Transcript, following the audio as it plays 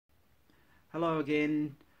Hello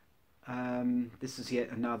again. This is yet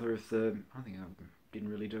another of the. I think I didn't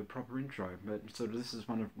really do a proper intro, but sort of this is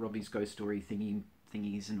one of Robbie's ghost story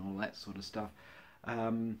thingies and all that sort of stuff.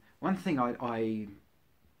 One thing I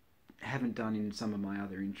haven't done in some of my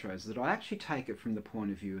other intros is that I actually take it from the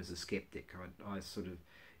point of view as a skeptic. I sort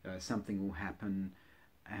of something will happen,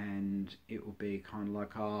 and it will be kind of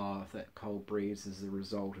like, oh, that cold breeze is the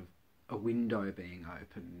result of a window being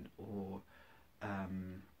opened, or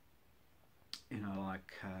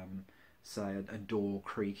say a door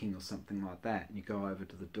creaking or something like that, and you go over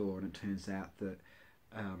to the door and it turns out that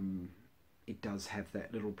it does have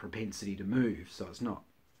that little propensity to move, so it's not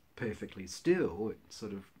perfectly still, it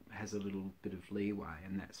sort of has a little bit of leeway,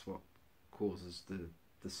 and that's what causes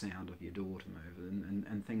the sound of your door to move,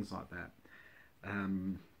 and things like that.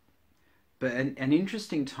 But an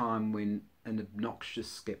interesting time when an obnoxious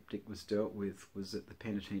skeptic was dealt with was at the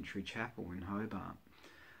Penitentiary Chapel in Hobart.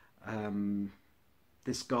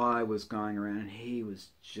 This guy was going around and he was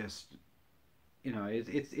just,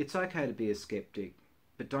 it's okay to be a skeptic,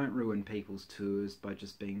 but don't ruin people's tours by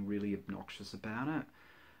just being really obnoxious about it.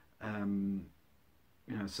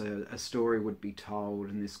 So a story would be told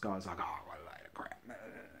and this guy's like, oh, what a load of crap.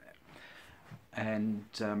 And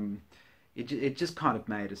it just kind of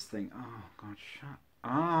made us think, oh, God, shut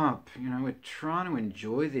up. We're trying to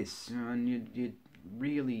enjoy this, and you're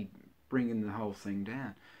really bringing the whole thing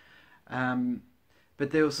down. But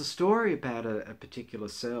there was a story about a particular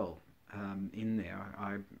cell in there.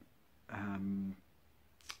 I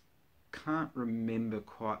can't remember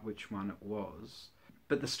quite which one it was.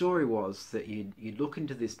 But the story was that you'd look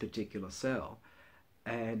into this particular cell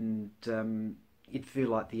and you'd feel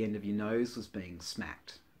like the end of your nose was being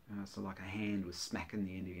smacked. So like a hand was smacking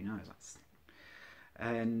the end of your nose.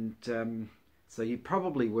 And so you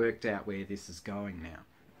probably worked out where this is going now.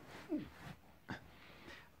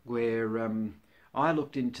 Where I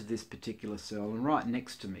looked into this particular cell, and right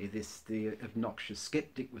next to me, the obnoxious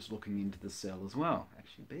skeptic was looking into the cell as well.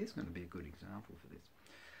 Actually, Bear's going to be a good example for this.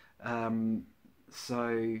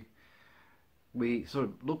 So we sort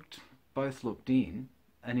of both looked in,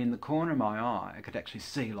 and in the corner of my eye, I could actually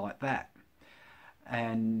see like that.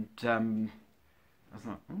 And I was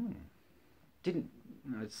like, didn't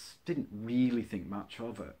really think much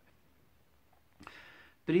of it.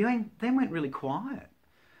 But he then went really quiet.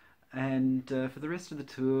 And for the rest of the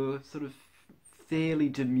tour, sort of fairly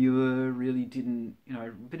demure, really didn't,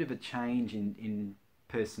 a bit of a change in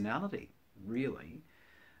personality, really.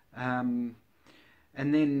 And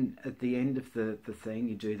then at the end of the thing,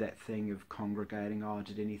 you do that thing of congregating, oh,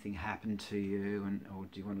 did anything happen to you? Or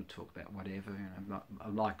do you want to talk about whatever?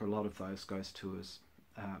 Like a lot of those ghost tours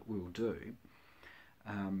will do.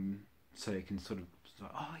 So you can sort of,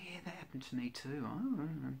 oh yeah, that happened to me too. Oh,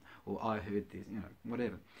 or I heard this,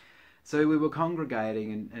 whatever. So we were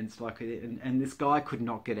congregating, and it's like, and this guy could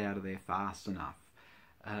not get out of there fast enough.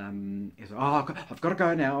 He's like, oh, I've got to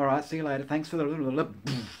go now. All right, see you later. Thanks for the.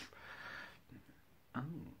 Oh,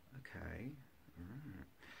 okay.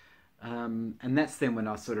 And that's then when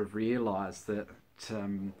I sort of realised that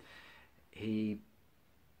he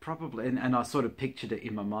probably, and I sort of pictured it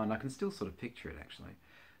in my mind. I can still sort of picture it actually.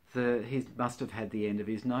 He must have had the end of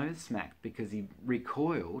his nose smacked because he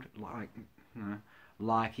recoiled like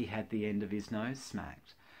he had the end of his nose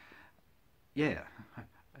smacked. Yeah.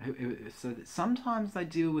 So sometimes they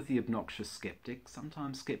deal with the obnoxious skeptic.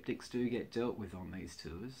 Sometimes skeptics do get dealt with on these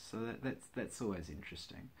tours. So that's always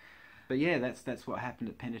interesting. But yeah, that's what happened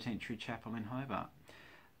at Penitentiary Chapel in Hobart.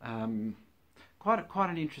 Quite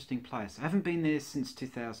an interesting place. I haven't been there since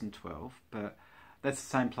 2012, but that's the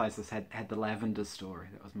same place as had the lavender story.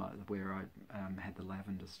 That was where I had the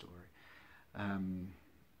lavender story.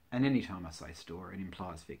 And any time I say story, it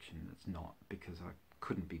implies fiction. It's not, because I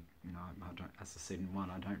couldn't be, I don't, as I said in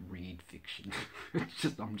one, I don't read fiction. I'm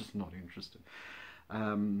just not interested.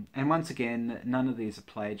 And once again, none of these are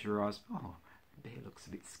plagiarised. Oh, Bear looks a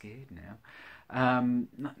bit scared now.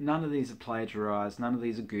 None of these are plagiarised. None of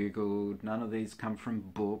these are Googled. None of these come from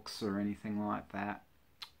books or anything like that.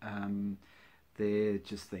 They're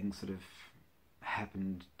just things that have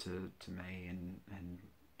happened to me and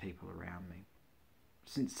people around me.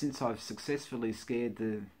 Since I've successfully scared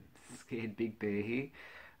Big Bear here,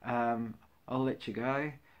 I'll let you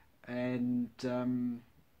go, and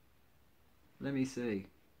let me see.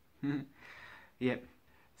 Yep.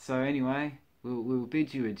 So anyway, we'll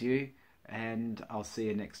bid you adieu, and I'll see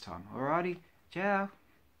you next time. Alrighty, ciao,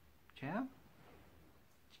 ciao,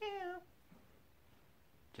 ciao,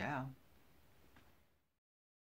 ciao.